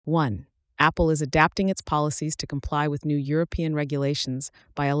1. Apple is adapting its policies to comply with new European regulations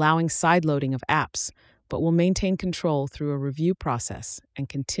by allowing sideloading of apps, but will maintain control through a review process and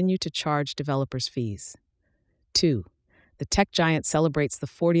continue to charge developers fees. 2. The tech giant celebrates the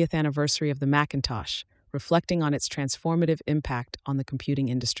 40th anniversary of the Macintosh, reflecting on its transformative impact on the computing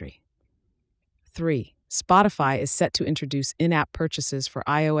industry. 3. Spotify is set to introduce in-app purchases for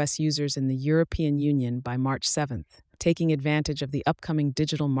iOS users in the European Union by March 7th, taking advantage of the upcoming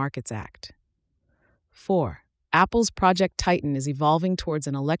Digital Markets Act. 4. Apple's Project Titan is evolving towards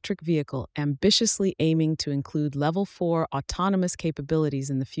an electric vehicle ambitiously aiming to include Level 4 autonomous capabilities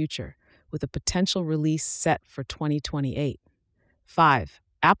in the future, with a potential release set for 2028. 5.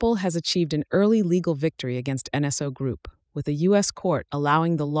 Apple has achieved an early legal victory against NSO Group, with a U.S. court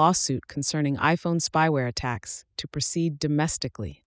allowing the lawsuit concerning iPhone spyware attacks to proceed domestically.